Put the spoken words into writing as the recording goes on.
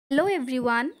Hello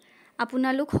everyone,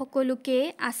 আপোনালোক সকলোকে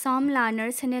Assam Learner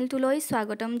Channel তুলৈ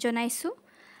স্বাগতম জনাইছো।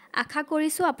 আশা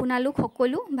কৰিছো আপোনালোক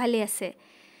সকলো ভালে আছে।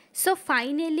 So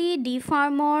finally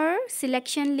D.pharm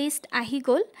selection list আহি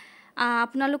গল।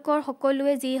 আপোনালোকৰ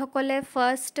সকলোৱে যি সকলে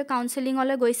ফাৰ্স্ট কাউন্সেলিং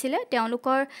লৈ গৈছিলে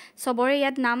তেওঁলোকৰ সবৰে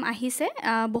ইয়াত নাম আহিছে।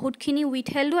 বহুতখিনি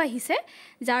উইথহেল্ডো আহিছে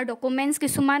যাৰ ডকুমেন্টস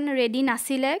কিছুমান ৰেডি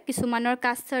নাছিলে, কিছুমানৰ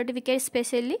কাষ্ট সাৰ্টিফিকেট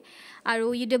স্পেশালি আৰু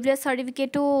UWS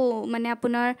সাৰ্টিফিকেটও মানে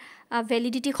আপোনাৰ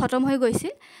ভ্যালিডিটি খতম হৈ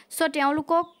গৈছিল। সো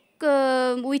তেওঁলোকক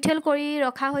উইথহেল্ড কৰি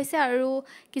ৰখা হৈছে আৰু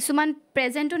কিছুমান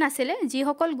প্ৰেজেন্টও নাছিলে। যি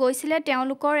সকল গৈছিলে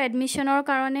তেওঁলোকৰ এডমিশনৰ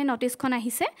কাৰণে নটিছখন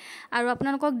আহিছে আৰু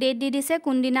আপোনালোকক ডেট দি দিছে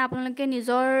কোনদিনা আপোনালোকে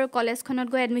নিজৰ কলেজখনত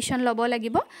গৈ এডমিশন ল'ব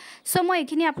লাগিব। সো মই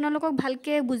এখিনি আপোনালোকক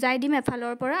ভালকে বুজাই দিম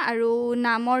এফালৰ পৰা আৰু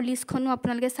নামৰ লিষ্টখনো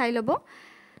আপোনালোকে চাই ল'ব।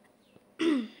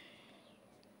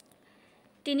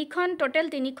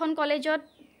 তিনিখন কলেজত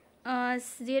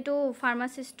যেটো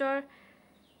ফাৰ্মাসিষ্টৰ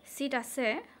সিট আছে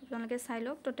আপোনালোকে চাই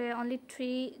লওক। তোতে অনলি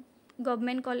 3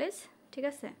 গভৰ্নমেন্ট কলেজ, ঠিক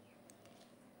আছে।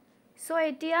 সো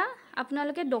এতিয়া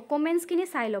আপোনালোকে ডকুমেন্টস কিনি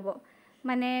চাই ল'ব,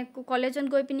 মানে কলেজত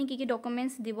গৈ পিনি কি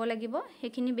ডকুমেন্টস দিব লাগিব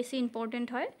হেখিনি বেছি ইম্পৰ্টেন্ট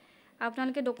হয়।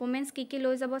 আপোনালোকে ডকুমেন্টস কি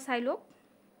লৈ যাব চাই লওক।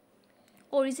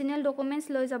 অৰিজিনাল ডকুমেন্টস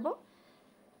লৈ যাব,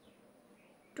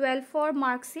 12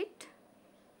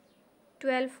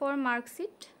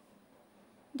 marksheet,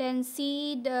 then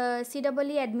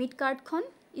CEE admit card খন,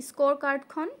 score card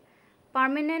খন,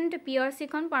 permanent PRC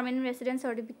খন, permanent residence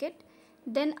certificate,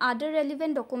 then other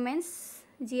relevant documents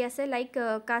যি আছে like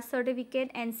caste certificate,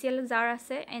 NCL jar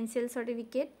আছে NCL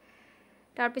certificate,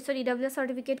 তাৰ পিছত EWS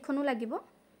certificate খনো লাগিব,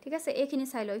 ঠিক আছে। এইখিনি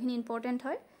চাই লও, এইখিনি ইম্পৰ্টেন্ট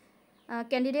হয়।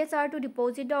 Candidates are to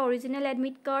deposit the original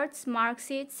admit cards, mark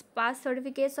sheets, pass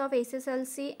certificates of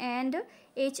SSLC and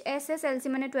HSSLC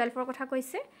মানে 12 কথা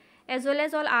কৈছে, as well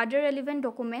as all other relevant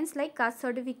documents like caste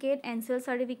certificate, NCL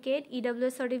certificate,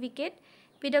 EWS certificate,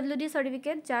 PWD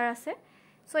certificate jar আছে।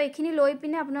 So এইখিনি লৈ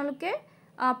পিনে আপোনালোকে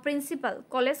principal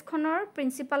কলেজখনৰ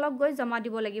প্ৰিন্সিপালক গৈ জমা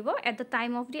দিব লাগিব at the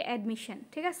time of the admission,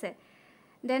 ঠিক আছে।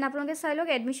 দেন আপোনালোকে চাই লওক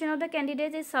admission of the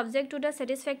candidate is subject to the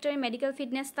satisfactory medical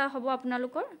fitness তা হ'ব।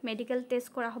 আপোনালোকৰ মেডিকেল টেষ্ট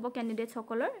কৰা হ'ব ক্যান্ডিডেট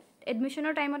সকলৰ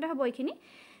এডমিশনৰ টাইমতে হ'ব এইখিনি।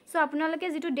 সো আপোনালোকে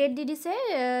যেটো ডেট দি দিছে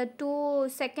টু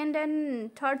 2nd and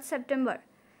 3rd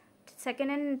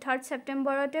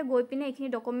সেপ্টেম্বৰতে গৈ পিনে এইখিনি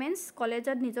ডকুমেন্টস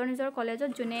কলেজত নিজৰ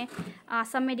কলেজত যোনে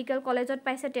আসাম মেডিকেল কলেজত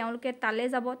পাইছে তেওঁলোকে তালে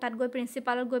যাব, তাত গৈ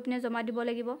প্ৰিন্সিপালত গৈ পিনে জমা দিব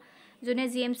লাগিব। যোনে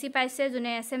GMC পাইছে,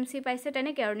 যোনে SMC পাইছে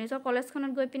তেনেকৈ আৰু নিজৰ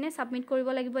কলেজখনত গৈ পিনে সাবমিট কৰিব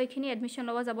লাগিব। এইখিনি এডমিশন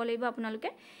ল'ব যাব লাগিব আপোনালোকে।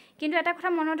 কিন্তু এটা কথা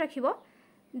মনত ৰাখিব,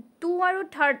 2 আৰু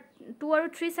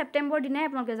 3 সেপ্টেম্বৰ দিনাই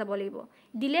আপোনালোকে যাব লাগিব।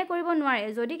 ডিলে কৰিব নোৱাৰে।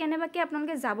 যদি কেনেবাকে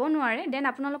আপোনালোকে যাব নোৱাৰে দেন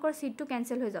আপোনালোকৰ সিটটো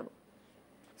ক্যান্সেল হৈ যাব।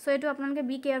 সো এটো আপোনালোকে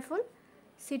বি কেয়াৰফুল,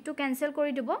 সিটটো ক্যান্সেল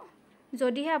কৰি দিব।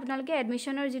 যদিহে আপোনালোকে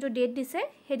এডমিশনৰ যেটো ডেট দিছে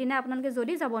হেদিনা আপোনালোকে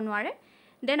যদি যাব নোৱাৰে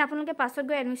দেন আপোনালোকে পাছত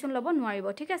গৈ এডমিশন ল'ব নোৱাৰিব,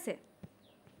 ঠিক আছে।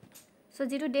 সো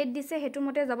যেটো ডেট দিছে হেতু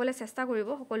মতে যাবলৈ চেষ্টা কৰিব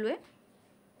সকলোৱে।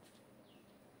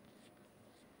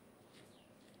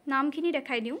 নামখিনি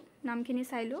দেখাই দিও, নামখিনি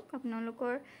চাই লওক।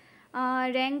 আপোনালোকৰ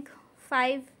ৰেংক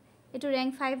 5, এটো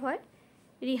ৰেংক 5 হয়।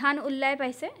 ৰিহান উল্লাই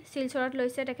পাইছে, শিলচৰত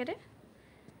লৈছে তেখেতে।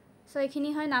 সো এইখিনি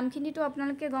হয়, নামখিনিটো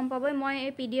আপোনালোকে গম পাবই। মই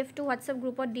এই PDF টো WhatsApp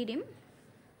গ্ৰুপত দি দিম,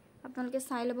 আপোনালোকে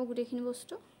চাই ল'ব গুটেখিনি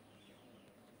বস্তু।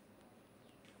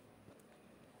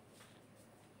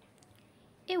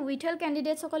 এই উইথহেল্ড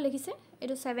ক্যান্ডিডেটস সকল লিখিছে,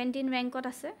 এটো 17 ৰেংকত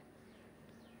আছে।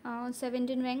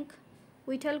 17 ৰেংক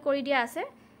উইথহেল্ড কৰি দিয়া আছে।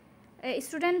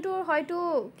 ষ্টুডেন্টৰ হয়তো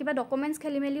কিবা ডকুমেন্টস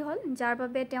খেলিমেলি হ'ল যাৰ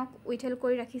বাবে তেওঁক উইথহেল্ড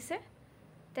কৰি ৰাখিছে,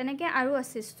 তেনেকৈ আৰু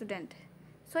আছে ষ্টুডেন্ট।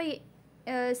 সো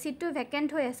সিটটো ভ্যাকেন্ট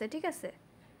হৈ আছে, ঠিক আছে।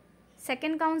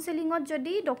 সেকেন্ড কাউন্সেলিংত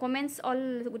যদি ডকুমেন্টস অল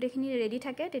গুটেখিনি ৰেডি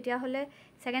থাকে তেতিয়া হলে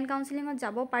সেকেন্ড কাউন্সেলিংত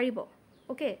যাব পাৰিব,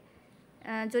 ওকে।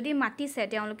 যদি মাতিছে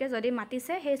তেওঁলোকে, যদি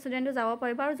মাতিছে সেই ষ্টুডেন্টটো যাব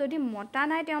পাৰিব, আৰু যদি মতা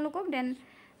নাই তেওঁলোকক দেন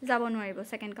যাব নোৱাৰিব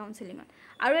সেকেন্ড কাউন্সেলিংত।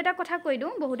 আৰু এটা কথা কৈ দিও,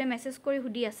 বহুতে মেসেজ কৰি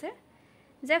হুদি আছে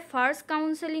যে ফাৰ্স্ট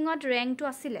কাউন্সেলিংত ৰেংকটো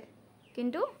আছিল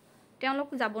কিন্তু তেওঁলোক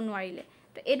যাব নোৱাৰিলে।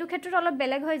 তো এটো ক্ষেত্ৰত অলপ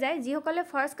বেলেগ হৈ যায়। যি সকলে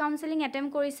ফাৰ্স্ট কাউন্সেলিং এটেম্প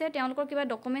কৰিছে তেওঁলোকৰ কিবা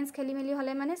ডকুমেন্টস খেলিমেলি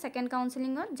হলে মানে সেকেন্ড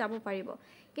কাউন্সেলিংত যাব পাৰিব।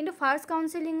 কিন্তু ফাৰ্স্ট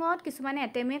কাউন্সেলিংত কিছুমানে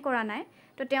এটেম্পে কৰা নাই,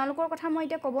 তো তেওঁলোকৰ কথা মই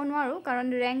এতিয়া ক'ব নোৱাৰো, কাৰণ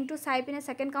ৰেংকটো চাই পিনে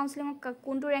সেকেন্ড কাউন্সেলিংত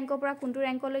কোনটো ৰেংকৰ পৰা কোনটো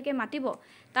ৰেংকলৈকে মাতিব,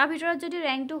 তাৰ ভিতৰত যদি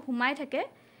ৰেংকটো হুমাই থাকে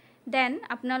দেন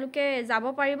আপোনালোকে যাব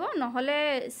পাৰিব, নহলে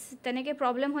তেনেকৈ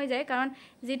প্ৰবলেম হৈ যায়। কাৰণ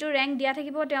যেটো ৰেংক দিয়া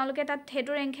থাকিব তেওঁলোকে তাত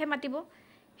হেতু ৰেংকহে মাতিব,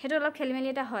 হেতু অলপ খেলিমেলি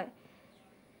এটা হয়।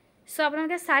 সো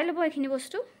আপোনালোকে চাই ল'ব এইখিনি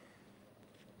বস্তু।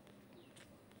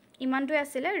 ইমানটোৱে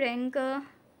আছিল ৰেংক।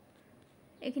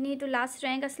 এইখিনিটো লাষ্ট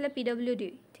ৰেংক আছিল PWD,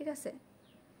 ঠিক আছে।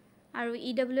 আৰু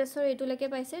EWS এটোলৈকে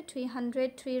পাইছে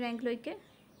 303 ৰেংক লৈকে,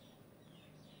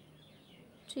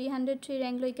 303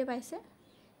 ৰেংক লৈকে পাইছে।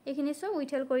 এইখিনি সব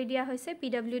উইথহেল্ড কৰি দিয়া হৈছে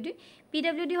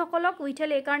পিডব্লিউডি সকলক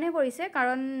উইথহেল্ড এই কাৰণে কৰিছে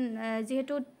কাৰণ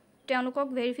যেহেতু তেওঁলোকক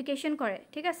ভেৰিফিকেশ্যন কৰে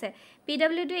ঠিক আছে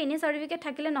পিডব্লিউডি এনি সাৰ্টিফিকেট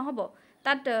থাকিলে নহব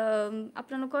তাত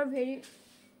আপোনালোকৰ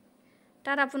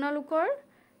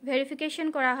ভেৰিফিকেশ্যন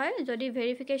কৰা হয় যদি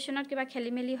ভেৰিফিকেশ্যনত কিবা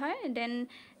খেলিমেলি হয় দেন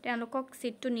তেওঁলোকক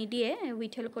সিটটো নিদিয়ে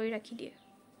উইথহেল্ড কৰি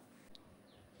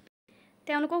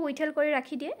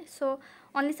ৰাখি দিয়ে সো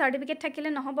অনলি সাৰ্টিফিকেট থাকিলে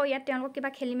নহব ইয়াত তেওঁলোকক কিবা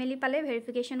খেলিমেলি পালে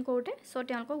ভেৰিফিকেশ্যন কৰোতে সো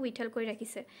তেওঁলোকক উইথহেল্ড কৰি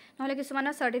ৰাখিছে নহলে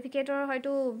কিছুমানৰ সাৰ্টিফিকেটৰ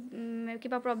হয়তো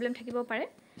কিবা প্ৰবলেম থাকিব পাৰে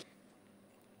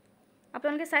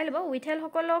আপোনালোকে চাই লব উইথহেল্ড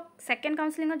সকলক সেকেন্ড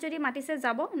কাউন্সেলিংত যদি মাতিছে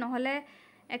যাব নহলে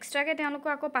এক্সট্ৰাকে তেওঁলোকক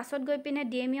আকৌ পাছত গৈ পিনে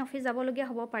ডিএমই অফিস যাব লগিয়া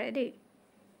হ'ব পাৰে দেই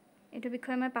এটো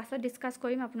বিষয়ে মই পাছত ডিসকাস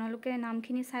কৰিম আপোনালোকে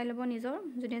নামখিনি চাই লব নিজৰ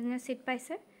যোনে সিট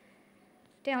পাইছে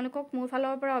তেওঁলোকক মোৰ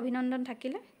ফালৰ পৰা অভিনন্দন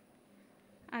থাকিলে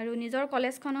আৰু নিজৰ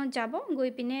কলেজখনত যাব গৈ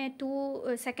পিনে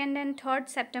 2nd and 3rd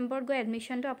সেপ্টেম্বৰত গৈ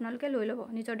এডমিশনটো আপোনালোকে লৈ ল'ব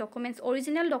নিজৰ ডকুমেন্টস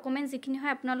অৰিজিনাল ডকুমেন্টস যিখিনি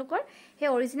হয় আপোনালোকৰ হে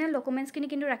অৰিজিনাল ডকুমেন্টসখিনি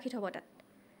কিন্তু ৰাখি থব তাত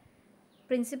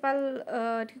প্ৰিন্সিপাল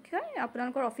ঠিক হয়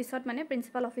আপোনালোকৰ অফিসত মানে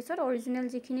প্ৰিন্সিপাল অফিসত অৰিজিনাল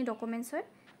যিখিনি ডকুমেন্টস হয়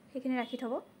সেইখিনি ৰাখি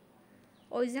থব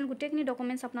অৰিজিনাল গুটেখিনি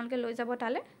ডকুমেন্টস আপোনালোকে লৈ যাব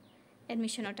তালে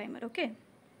এডমিশনৰ টাইমত ওকে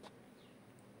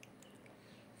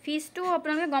ফিজটো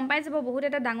আপোনালোকে গম পাই যাব বহুত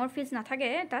এটা ডাঙৰ ফিজ নাথাকে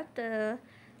তাত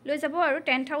লৈ যাব আৰু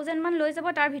 10000 মান লৈ যাব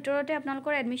তাৰ ভিতৰতে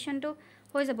আপোনালোকৰ এডমিশনটো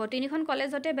হৈ যাব তিনিখন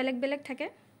কলেজতে বেলেগ থাকে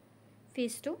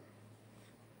ফিজটো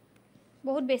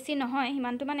বহুত বেছি নহয়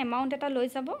হিমানটো মান এমাউন্ট এটা লৈ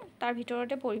যাব তাৰ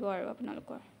ভিতৰতে পৰিব আৰু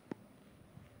আপোনালোকৰ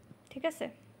ঠিক আছে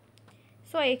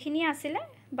সো এইখিনি আছিল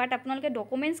বাট আপোনালোকে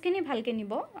ডকুমেন্টস খিনি ভালকে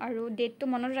নিব আৰু ডেটটো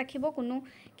মনত ৰাখিব কোনো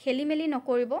খেলিমেলি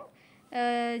নকৰিব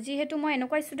যেহেতু মই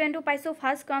এনেকুৱা ষ্টুডেন্টও পাইছো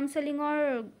ফাৰ্স্ট কাউন্সেলিংৰ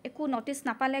একো নটিস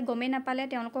নাপালে গমে নাপালে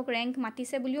তেওঁলোকক ৰেংক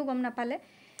মাতিছে বুলিও গম নাপালে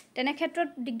তেনে ক্ষেত্ৰত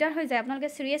দিগদাৰ হৈ যায় আপোনালোকে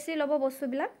সিৰিয়াসলি লব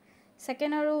বস্তুবিলাক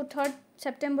 2nd আৰু 3rd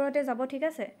সেপ্টেম্বৰতে যাব ঠিক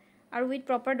আছে আৰু উইথ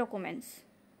প্ৰপাৰ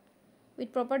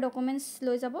ডকুমেন্টস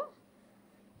লৈ যাব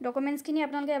ডকুমেন্টস খিনি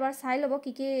আপোনালোকে এবাৰ চাই লব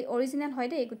কি অৰিজিনাল হয়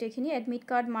দেই গুটেখিনি এডমিট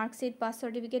কাৰ্ড মাৰ্কশিট পাছ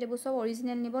সাৰ্টিফিকেট এবোৰ সব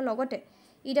অৰিজিনাল নিব লগতে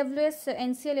ইডব্লিউএছ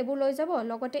এনসিএল এবোৰ লৈ যাব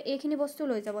লগতে এইখিনি বস্তু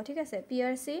লৈ যাব ঠিক আছে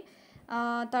পিআৰসি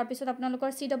তাৰ পিছত আপোনালোকৰ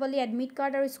সিডব্লিউ এডমিট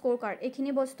কাৰ্ড আৰু স্কোৰ কাৰ্ড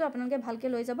এইখিনি বস্তু আপোনালোকে ভালকে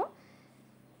লৈ যাব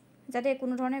যাতে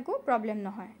কোনো ধৰণৰ একো প্ৰবলেম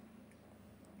নহয়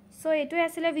সো এটোই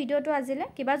আছিল ভিডিওটো আজিলে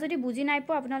কিবা যদি বুজি নাই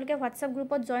পো আপোনালোকে WhatsApp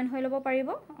গ্ৰুপত জয়েন হৈ লব পাৰিব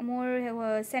মোৰ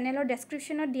চেনেলৰ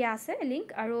ডেসক্ৰিপচনত দিয়া আছে লিংক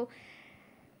আৰু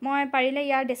মই পাৰিলে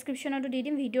ইয়াৰ ডেসক্ৰিপচনটো দি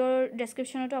দিম ভিডিওৰ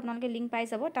ডেসক্ৰিপচনটো আপোনালোকে লিংক পাই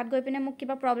যাব তাত গৈ পিনে মোক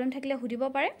কিবা প্ৰবলেম থাকিলে হুদিব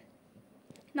পাৰে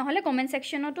নহলে কমেন্ট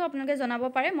সেকশনতো আপোনালোকে জনাব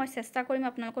পাৰে মই চেষ্টা কৰিম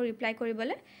আপোনালোকক ৰিপ্লাই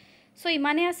কৰিবলৈ সো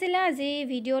ইমানে আছিল আজি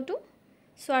ভিডিওটো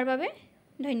চোৱাৰ বাবে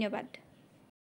ধন্যবাদ